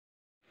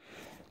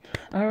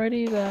Alrighty,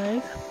 you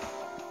guys.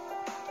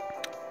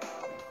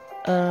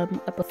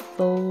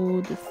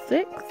 Episode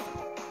 6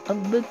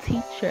 of The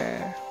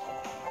Teacher.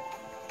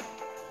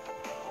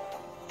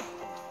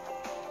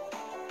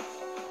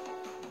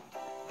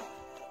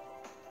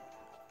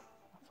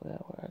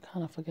 I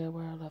kind of forget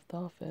where I left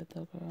off at,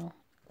 though, girl.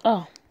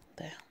 Oh,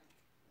 damn.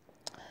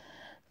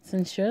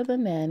 Since you're the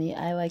nanny,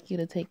 I'd like you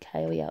to take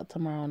Kylie out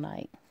tomorrow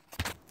night.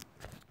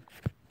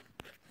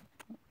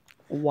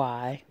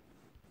 Why?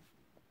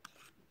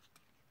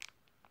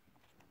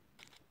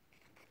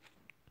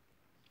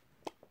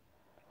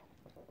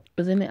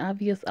 Isn't it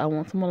obvious I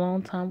want some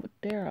alone time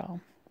with Daryl?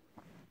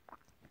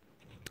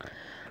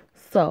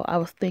 So I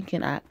was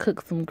thinking I'd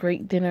cook some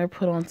great dinner,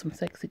 put on some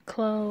sexy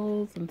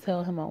clothes, and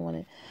tell him I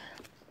wanted,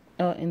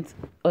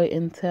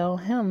 and tell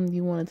him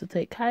you wanted to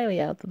take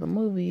Kylie out to the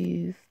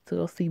movies to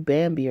go see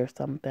Bambi or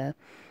something.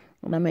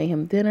 And I made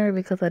him dinner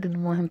because I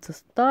didn't want him to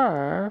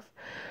starve.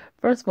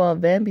 First of all,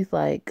 Bambi's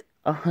like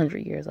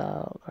 100 years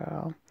old,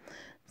 girl.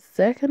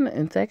 Second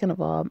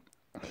of all,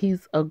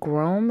 he's a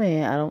grown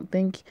man. I don't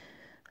think.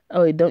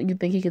 Oh, don't you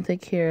think he can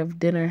take care of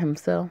dinner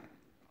himself?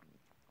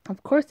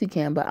 Of course he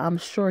can, but I'm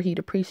sure he'd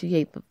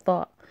appreciate the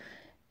thought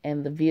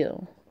and the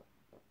view.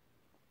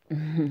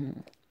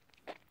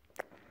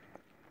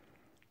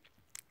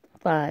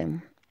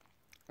 Fine.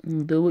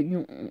 Do what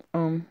you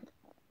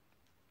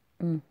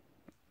I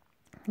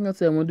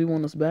said, when do you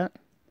want us back?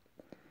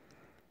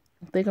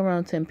 I think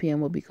around 10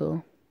 p.m. will be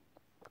cool.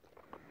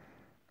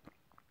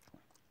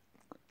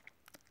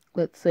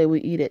 Let's say we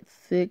eat at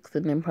 6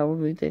 and then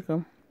probably take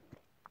them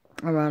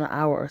around an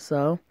hour or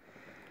so.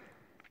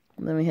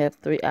 Then we have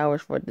 3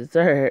 hours for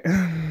dessert.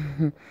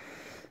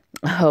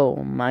 Oh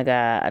my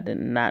God, I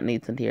did not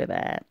need to hear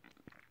that.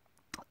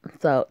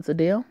 So, it's a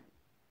deal?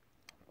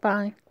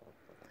 Fine.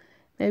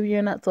 Maybe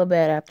you're not so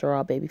bad after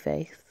all,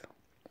 babyface.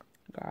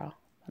 Girl,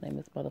 my name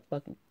is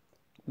motherfucking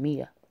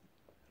Mia.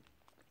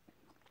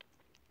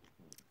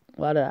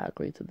 Why did I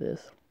agree to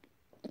this?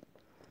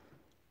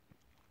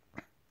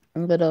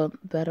 I'm gonna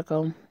better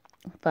go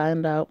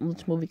find out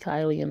which movie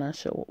Kylie and I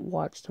should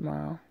watch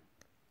tomorrow.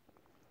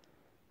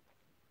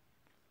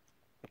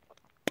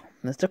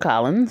 Mr.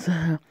 Collins,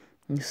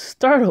 you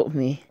startled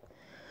me.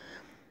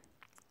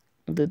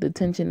 Did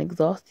detention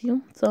exhaust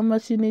you so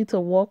much you need to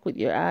walk with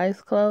your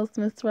eyes closed,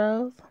 Miss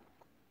Rose?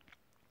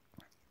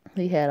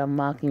 He had a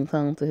mocking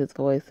tone to his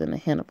voice and a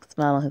hint of a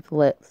smile on his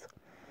lips.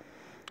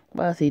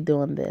 Why is he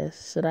doing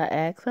this? Should I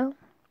ask him?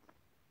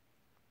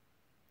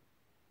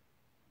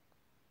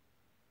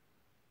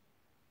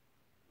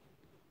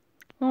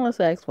 Well,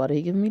 let's ask, why did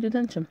he give me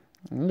detention?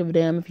 I don't give a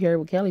damn if you heard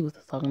what Kelly was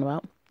talking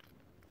about.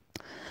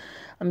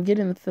 I'm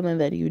getting the feeling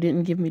that you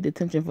didn't give me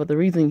detention for the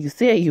reason you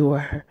said you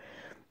were.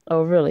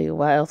 Oh, really?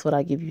 Why else would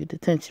I give you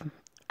detention?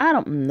 I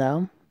don't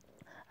know.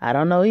 I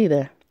don't know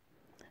either.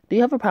 Do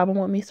you have a problem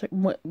with me,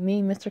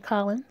 Mr.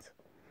 Collins?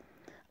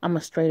 I'm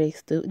a straight-A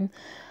student.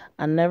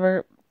 I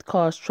never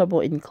cause trouble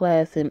in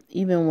class, and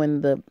even when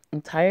the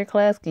entire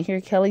class can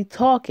hear Kelly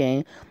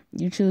talking,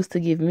 you choose to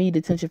give me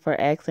detention for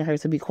asking her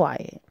to be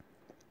quiet.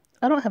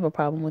 I don't have a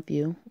problem with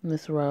you,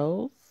 Miss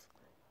Rose.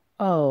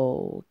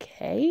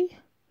 Okay.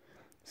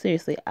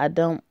 Seriously, I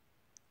don't.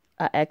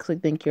 I actually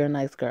think you're a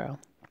nice girl.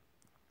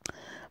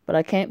 But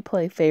I can't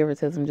play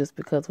favoritism just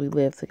because we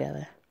live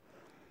together.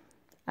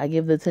 I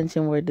give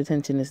detention where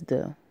detention is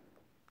due.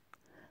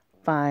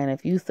 Fine,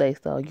 if you say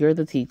so. You're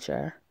the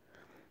teacher.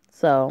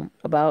 So,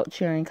 about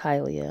cheering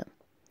Kylie up.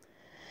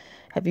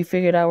 Have you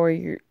figured out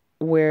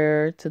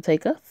where to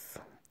take us?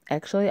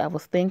 Actually, I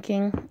was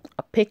thinking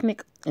a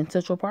picnic in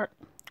Central Park.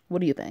 What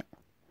do you think?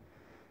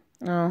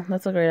 Oh,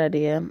 that's a great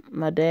idea.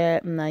 My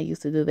dad and I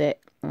used to do that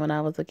when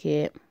I was a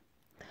kid.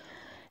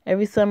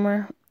 Every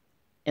summer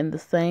in the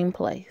same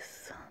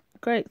place.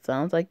 Great,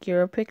 sounds like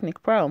you're a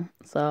picnic pro.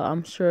 So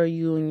I'm sure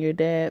you and your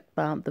dad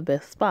found the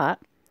best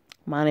spot.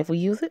 Mind if we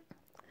use it?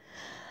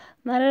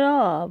 Not at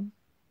all,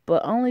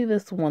 but only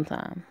this one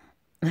time.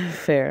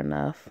 Fair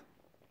enough.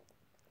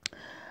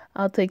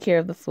 I'll take care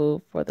of the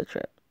food for the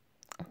trip.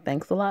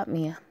 Thanks a lot,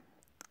 Mia.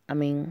 I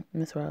mean,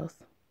 Miss Rose.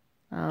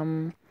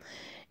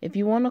 If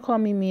you want to call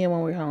me Mia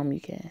when we're home, you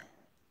can.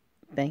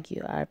 Thank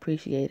you. I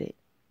appreciate it,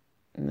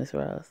 Miss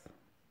Rose.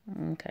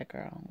 Okay,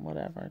 girl.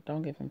 Whatever.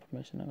 Don't give him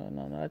permission to go.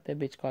 No, let that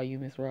bitch call you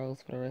Miss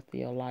Rose for the rest of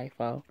your life,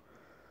 oh.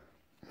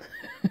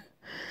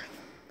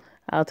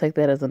 I'll take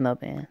that as a no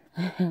then.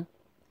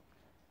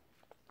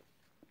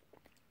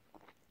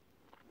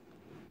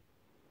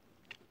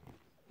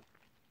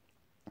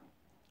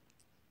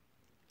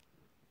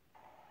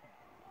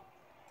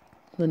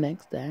 The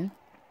next day.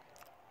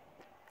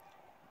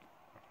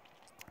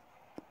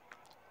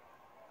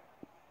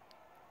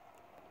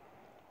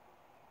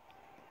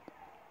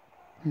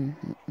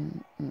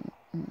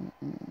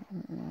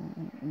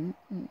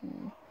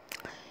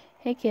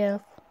 Hey,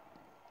 Kev.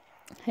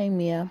 Hey,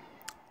 Mia.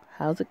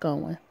 How's it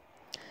going?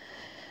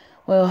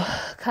 Well,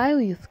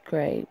 Kylie is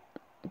great,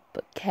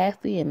 but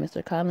Cassie and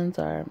Mr. Collins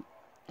are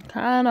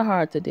kind of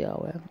hard to deal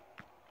with.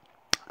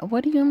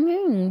 What do you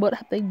mean? What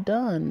have they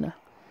done?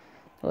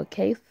 Well,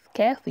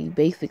 Kathy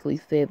basically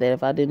said that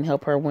if I didn't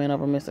help her win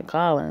over Mr.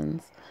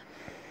 Collins,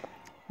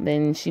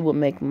 then she would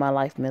make my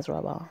life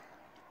miserable.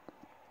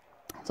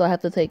 So I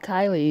have to take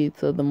Kylie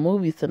to the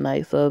movies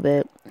tonight so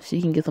that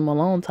she can get some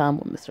alone time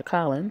with Mr.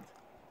 Collins.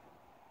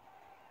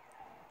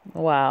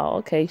 Wow,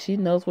 okay, she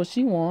knows what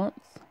she wants.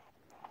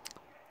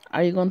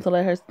 Are you going to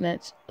let her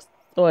snatch...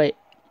 Wait,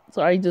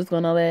 so are you just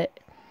going to let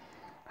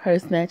her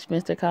snatch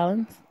Mr.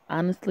 Collins?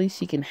 Honestly,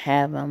 she can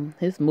have him.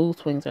 His mood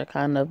swings are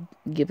kind of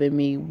giving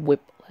me a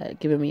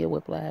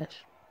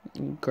whiplash.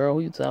 Girl,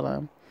 who you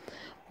telling?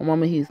 One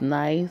moment he's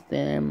nice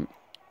and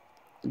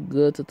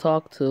good to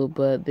talk to,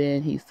 but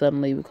then he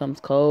suddenly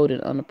becomes cold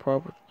and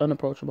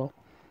unapproachable.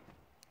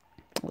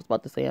 I was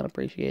about to say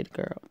unappreciated,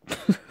 girl.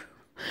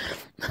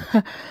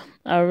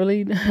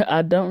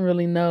 I don't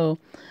really know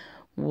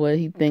what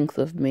he thinks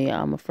of me.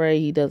 I'm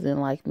afraid he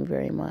doesn't like me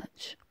very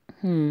much.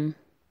 Maybe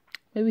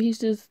he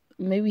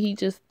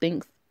just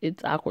thinks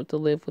it's awkward to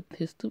live with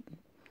his student.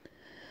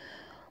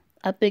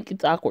 I think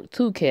it's awkward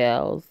too,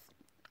 Kels.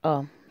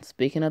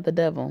 Speaking of the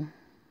devil.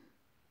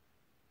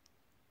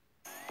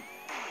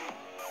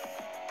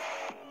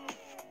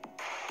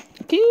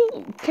 Can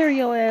you carry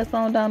your ass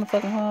on down the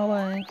fucking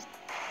hallway?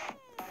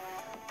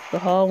 The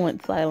hall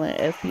went silent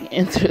as he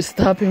entered,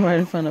 stopping right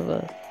in front of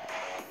us.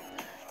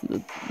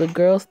 The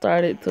girl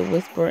started to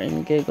whisper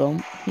and giggle.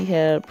 He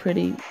had a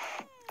pretty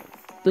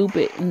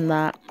stupid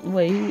not...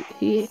 Wait,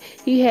 he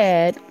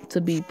had to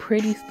be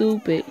pretty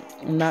stupid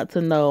not to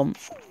know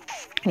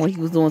what he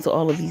was doing to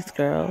all of these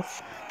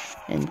girls,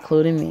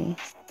 including me.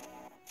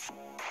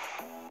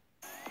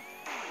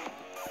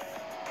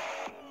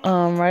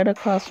 Right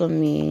across from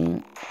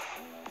me,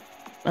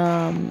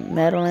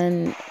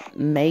 Madeline,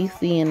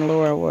 Macy, and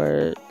Laura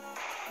were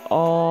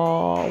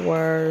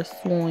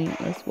swooning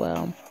as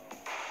well.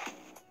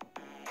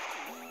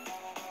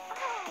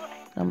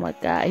 Oh my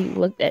God, he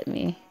looked at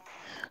me.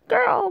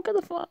 Girl, get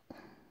the fuck.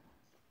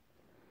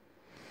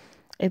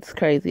 It's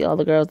crazy. All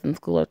the girls in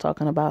school are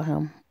talking about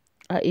him.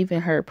 I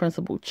even heard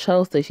Principal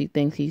Cho say she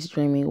thinks he's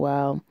dreaming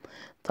while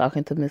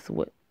talking to Miss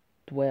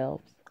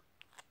Wells.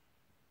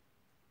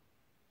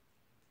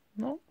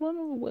 No, one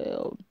of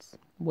Wells.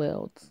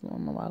 I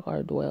don't know why I call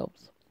her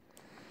Dwells.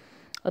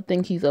 I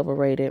think he's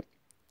overrated.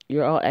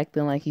 You're all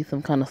acting like he's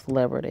some kind of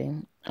celebrity.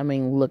 I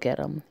mean, look at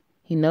him.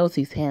 He knows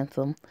he's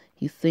handsome.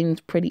 He seems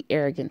pretty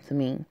arrogant to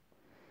me.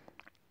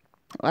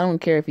 I don't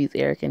care if he's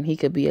arrogant. He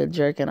could be a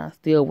jerk and I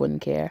still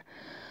wouldn't care.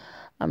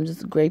 I'm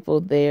just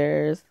grateful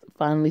there's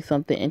finally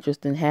something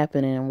interesting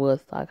happening in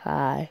Woodstock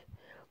High.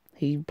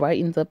 He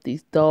brightens up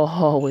these dull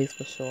hallways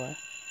for sure.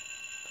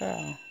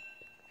 Girl.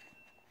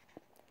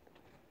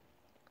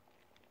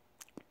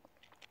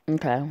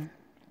 Okay.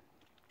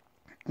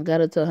 I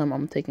gotta tell him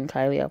I'm taking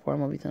Kylie out for a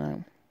movie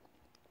tonight.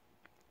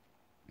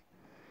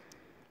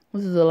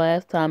 This is the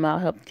last time I'll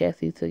help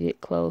Cassie to get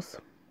close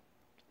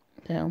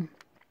to him.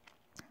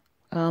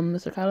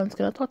 Mr. Collins,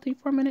 can I talk to you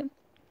for a minute?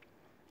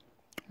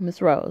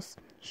 Miss Rose.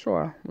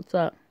 Sure. What's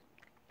up?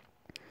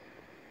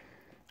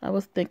 I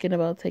was thinking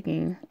about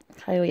taking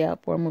Kylie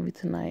out for a movie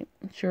tonight.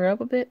 Cheer up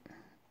a bit?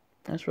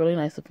 That's really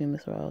nice of you,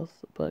 Miss Rose.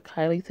 But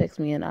Kylie texted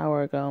me an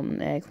hour ago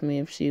and asked me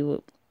if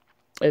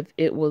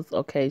it was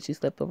okay she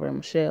slept over at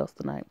Michelle's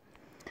tonight.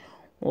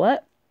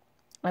 What?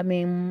 I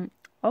mean,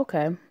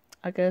 okay.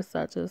 I guess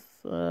I just,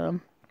 Are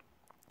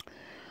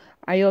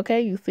you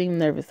okay? You seem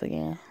nervous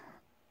again.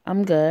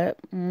 I'm good.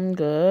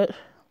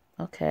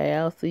 Okay,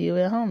 I'll see you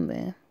at home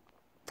then.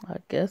 I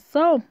guess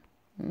so.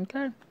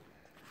 Okay.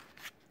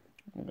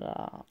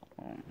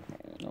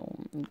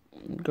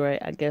 Great.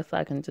 I guess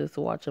I can just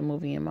watch a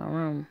movie in my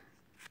room.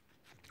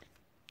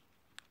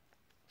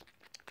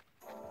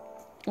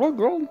 Well,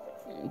 girl,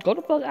 go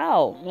the fuck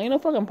out. Ain't no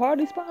fucking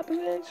parties popping,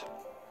 bitch.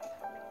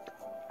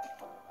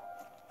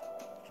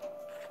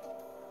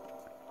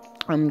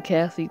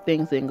 Cassie,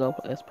 things didn't go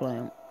as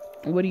planned.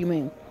 What do you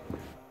mean?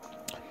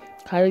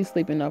 Kylie's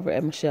sleeping over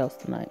at Michelle's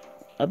tonight.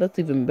 Oh, that's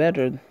even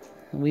better.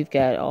 We've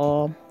got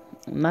all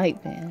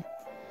night then.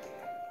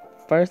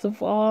 First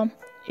of all,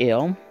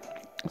 ill.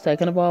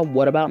 Second of all,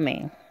 what about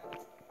me?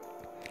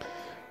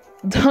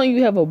 Don't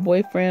you have a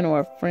boyfriend or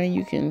a friend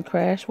you can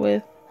crash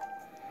with?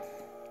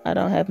 I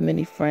don't have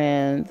many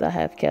friends. I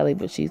have Kelly,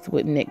 but she's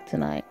with Nick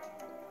tonight.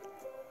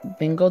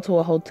 Then go to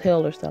a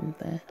hotel or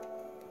something.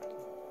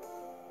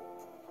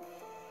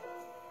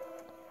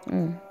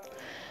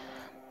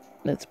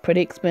 It's pretty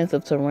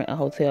expensive to rent a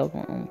hotel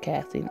room,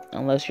 Cassie.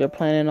 Unless you're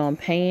planning on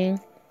paying,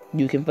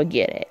 you can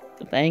forget it.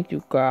 Thank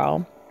you,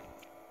 girl.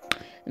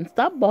 And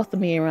stop bossing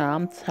me around.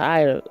 I'm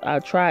tired. I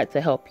tried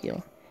to help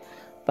you.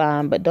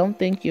 Fine, but don't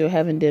think you're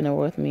having dinner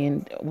with me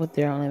and with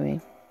their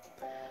enemy.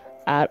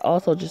 I'd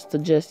also just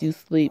suggest you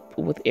sleep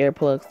with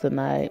earplugs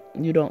tonight.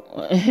 You don't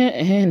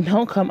and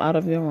don't come out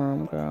of your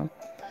room, girl.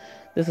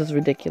 This is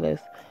ridiculous.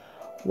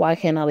 Why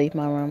can't I leave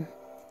my room?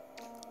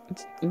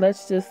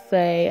 Let's just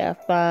say I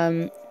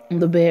find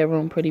the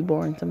bedroom pretty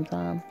boring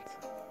sometimes.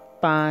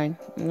 Fine,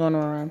 I'm gonna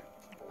run.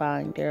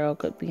 Fine, Daryl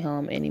could be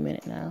home any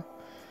minute now.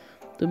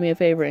 Do me a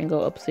favor and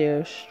go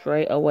upstairs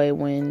straight away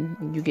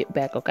when you get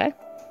back, okay?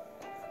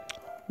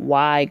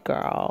 Why,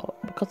 girl?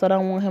 Because I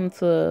don't want him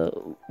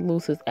to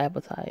lose his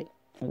appetite.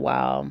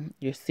 Wow,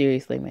 you're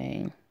seriously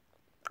mean.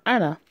 I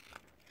know.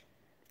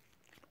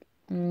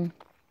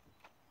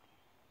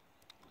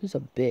 He's a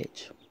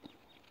bitch.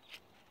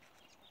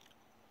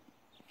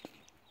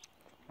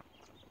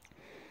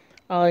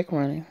 I like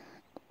running.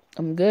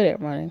 I'm good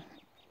at running.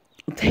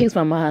 It takes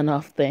my mind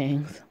off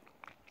things.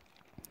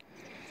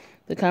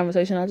 The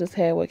conversation I just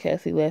had with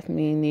Cassie left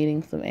me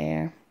needing some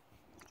air.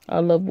 I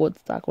love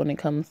Woodstock when it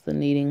comes to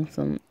needing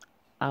some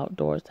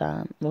outdoor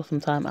time. Well, some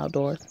time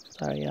outdoors.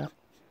 Sorry, yeah.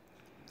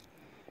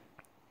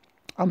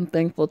 I'm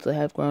thankful to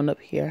have grown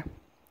up here.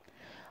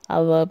 I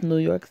love New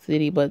York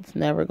City, but it's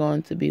never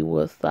going to be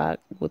Woodstock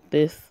with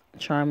this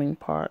charming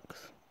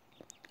parks,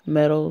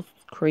 meadows,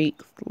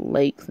 creeks,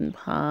 lakes, and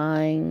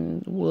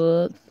pine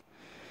woods.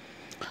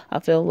 I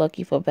feel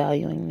lucky for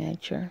valuing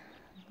nature.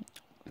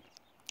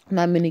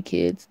 Not many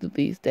kids do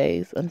these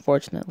days,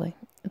 unfortunately.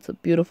 It's a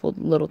beautiful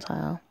little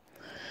town.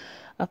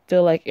 I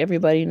feel like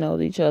everybody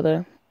knows each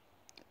other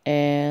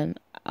and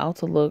out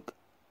to look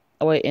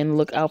away and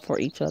look out for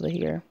each other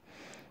here.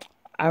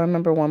 I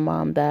remember when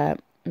mom died,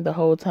 the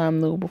whole time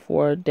knew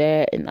before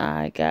dad and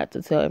I got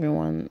to tell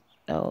everyone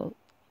else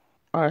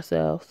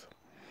ourselves.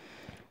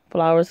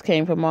 Flowers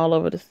came from all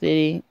over the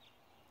city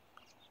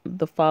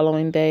the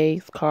following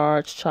days,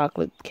 cards,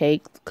 chocolate,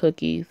 cakes,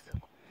 cookies.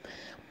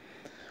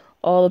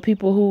 All the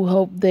people who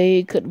hoped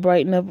they could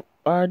brighten up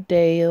our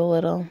day a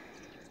little.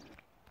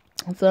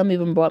 Some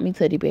even brought me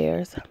teddy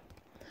bears.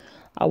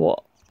 I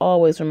will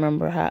always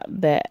remember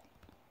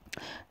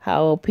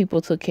how people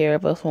took care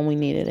of us when we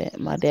needed it.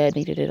 My dad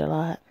needed it a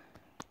lot.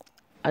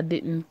 I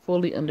didn't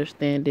fully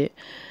understand it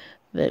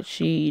that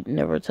she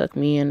never tucked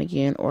me in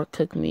again or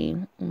cooked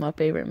me my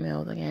favorite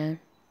meals again.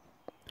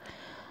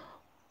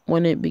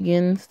 When it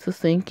begins to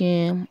sink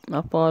in,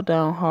 I fall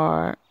down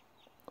hard.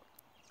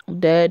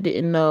 Dad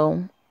didn't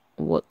know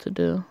what to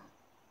do.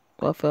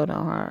 I fell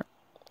down hard.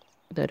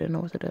 Dad didn't know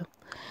what to do.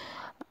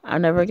 I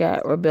never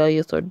got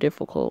rebellious or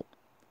difficult.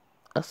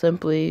 I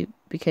simply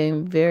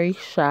became very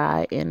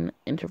shy and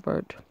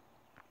introverted.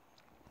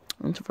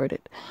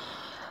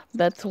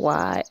 That's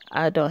why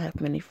I don't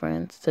have many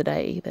friends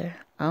today either.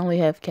 I only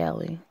have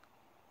Kelly.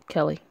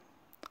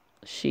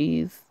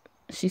 She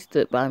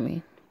stood by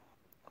me.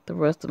 The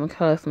rest of my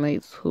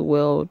classmates who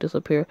will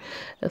disappear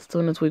as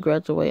soon as we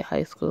graduate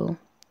high school.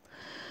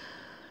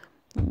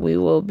 We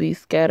will be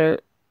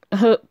scattered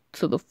to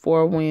the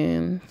four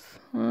winds.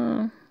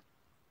 I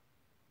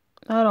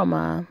don't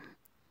mind.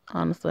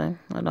 Honestly,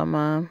 I don't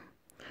mind.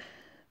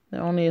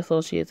 They're only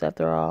associates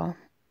after all.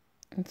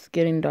 It's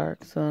getting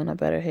dark soon. I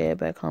better head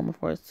back home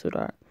before it's too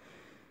dark.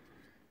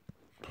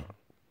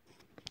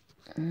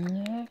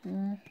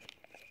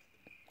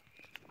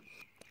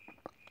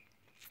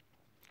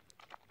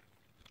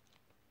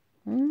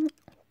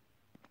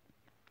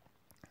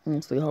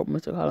 Honestly, I hope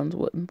Mr. Collins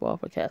wouldn't fall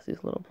for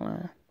Cassie's little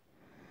plan.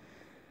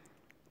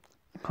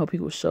 Hope he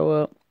would show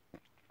up.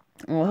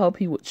 I hope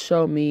he would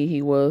show me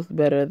he was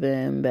better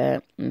than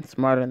that and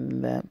smarter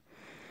than that.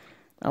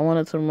 I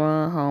wanted to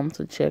run home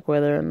to check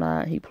whether or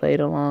not he played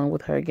along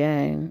with her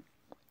gang.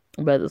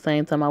 But at the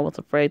same time, I was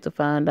afraid to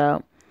find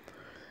out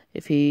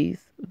if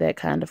he's that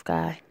kind of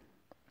guy.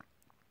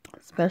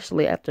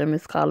 Especially after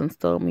Miss Collins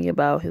told me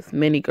about his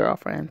many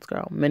girlfriends,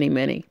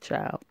 many,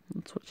 child.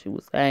 That's what she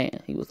was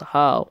saying. He was a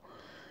hoe.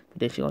 But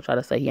then she gonna try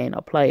to say he ain't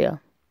no player.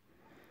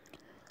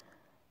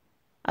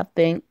 I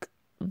think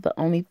the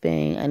only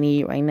thing I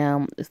need right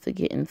now is to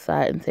get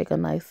inside and take a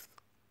nice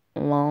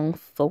long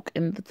soak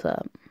in the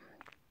tub.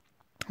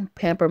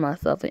 Pamper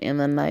myself and end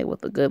the night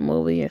with a good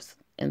movie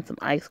and some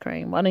ice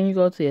cream. Why didn't you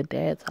go to your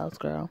dad's house,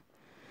 girl?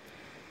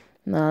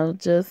 No,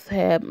 just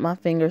had my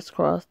fingers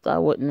crossed I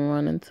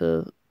wouldn't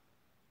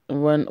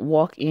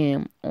walk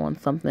in on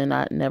something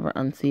I'd never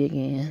unsee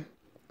again.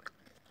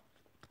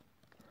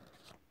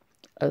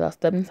 As I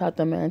step inside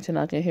the mansion,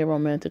 I can hear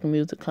romantic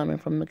music coming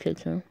from the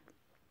kitchen.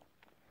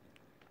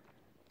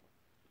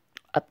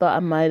 I thought I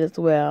might as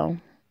well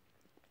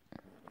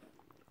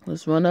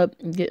just run up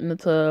and get in the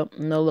tub,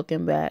 no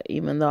looking back,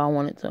 even though I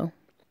wanted to.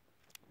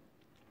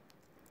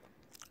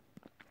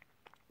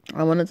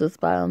 I wanted to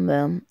spy on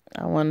them.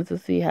 I wanted to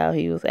see how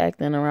he was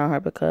acting around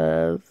her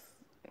because,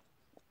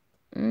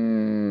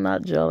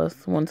 not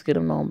jealous. Want to get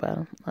him known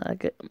better.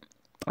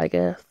 I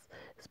guess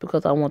it's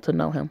because I want to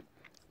know him,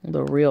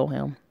 the real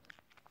him.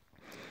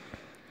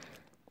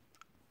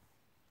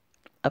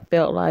 I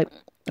felt like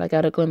I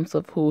got a glimpse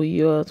of who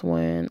he was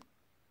when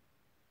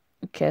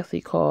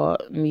Cassie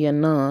called me a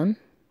nun.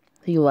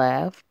 He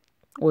laughed,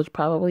 which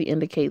probably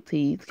indicates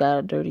he's got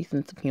a dirty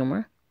sense of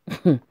humor.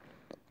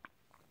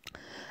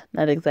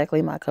 Not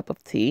exactly my cup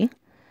of tea.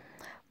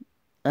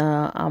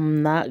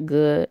 I'm not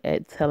good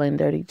at telling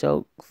dirty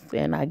jokes,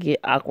 and I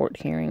get awkward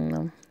hearing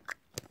them.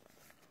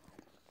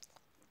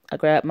 I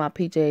grabbed my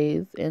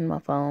PJs and my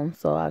phone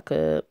so I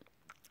could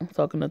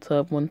soak in the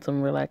tub with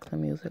some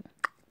relaxing music.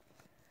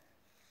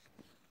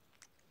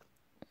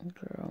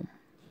 Girl,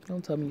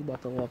 don't tell me you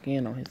about to walk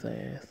in on his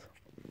ass.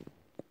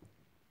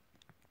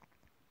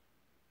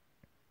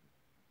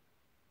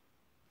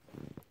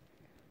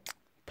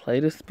 play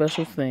this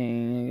special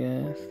thing,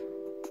 I guess.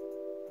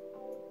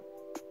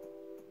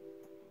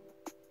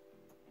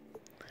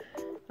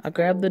 I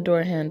grabbed the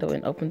door handle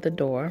and opened the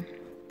door.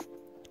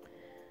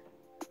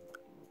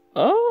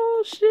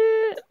 Oh,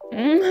 shit.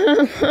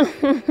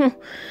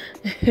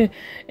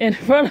 In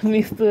front of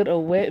me stood a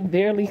wet,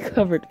 barely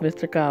covered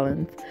Mr.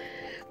 Collins.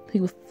 He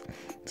was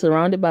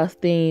surrounded by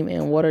steam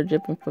and water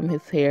dripping from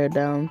his hair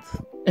down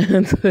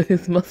into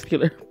his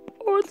muscular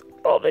pores.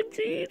 Oh, my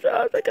Jesus.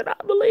 I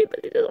cannot believe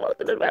that he just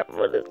walked in the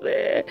bathroom with this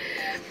man.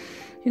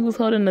 He was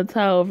holding a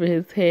towel over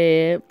his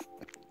head.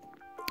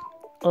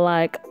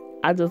 Like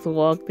I just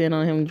walked in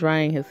on him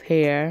drying his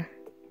hair.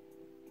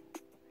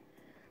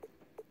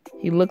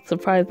 He looked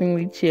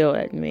surprisingly chill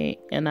at me,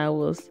 and I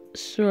was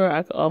sure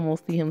I could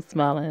almost see him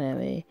smiling at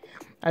me.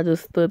 I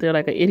just stood there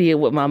like an idiot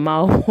with my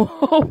mouth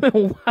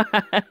open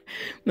wide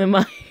and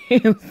my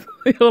hands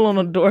still on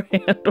the door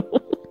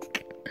handle.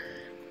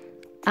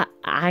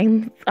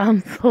 I'm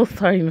so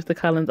sorry, Mr.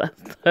 Collins, I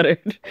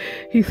stuttered.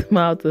 He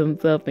smiled to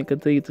himself and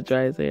continued to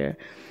dry his hair.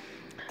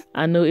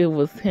 I knew it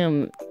was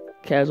him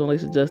casually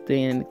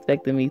suggesting and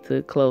expecting me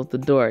to close the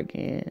door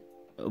again.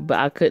 But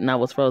I couldn't. I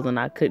was frozen.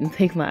 I couldn't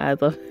take my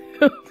eyes off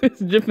his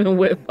dripping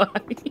wet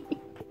body.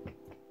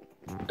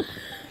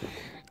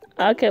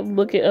 I kept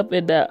looking up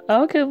and down.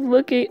 I kept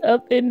looking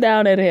up and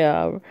down at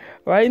him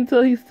right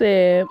until he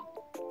said,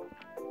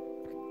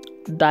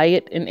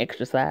 "Diet and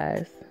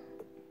exercise."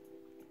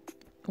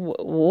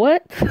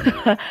 What?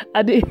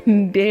 I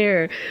didn't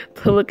dare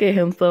to look at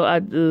him, so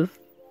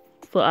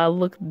I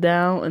looked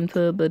down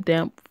into the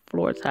damp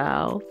floor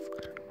tiles.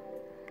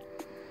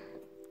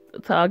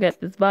 So I got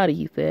this body,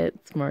 he said,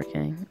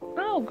 smirking.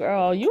 Oh,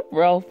 girl, you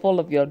real full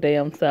of your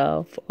damn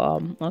self.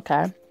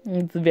 Okay.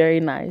 It's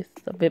very nice.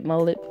 I bit my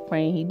lip,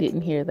 praying he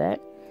didn't hear that.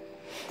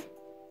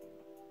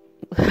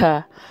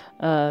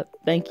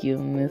 Thank you,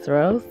 Miss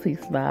Rose. He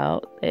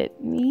smiled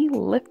at me,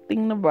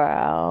 lifting the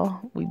brow.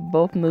 We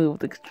both knew it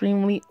was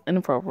extremely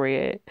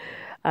inappropriate.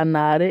 I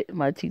nodded.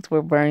 My cheeks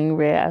were burning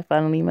red. I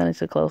finally managed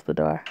to close the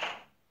door.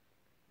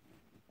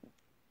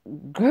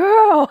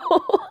 Girl!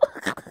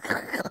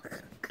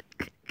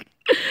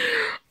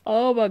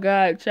 Oh my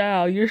God,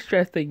 child, you're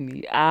stressing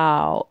me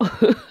out.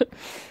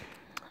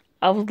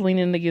 I was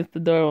leaning against the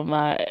door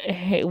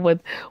with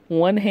with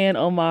one hand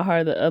on my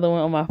heart, the other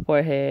one on my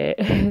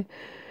forehead.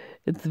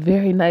 It's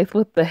very nice.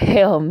 What the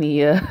hell,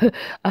 Mia?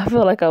 I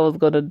feel like I was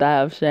gonna die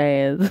of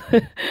shame.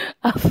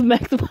 I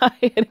smacked my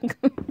head in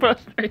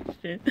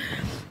frustration.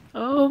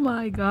 Oh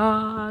my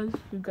gosh,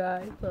 you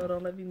guys. Hold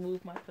on, let me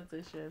move my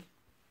position.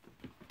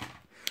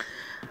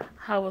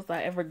 How was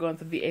I ever going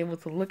to be able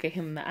to look at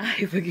him in the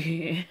eyes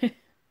again?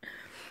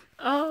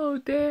 Oh,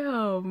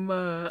 damn.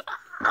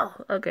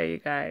 Okay, you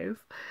guys.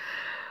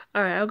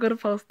 All right, I'm going to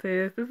post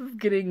this. This is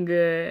getting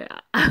good.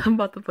 I'm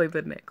about to play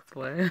the next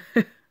one.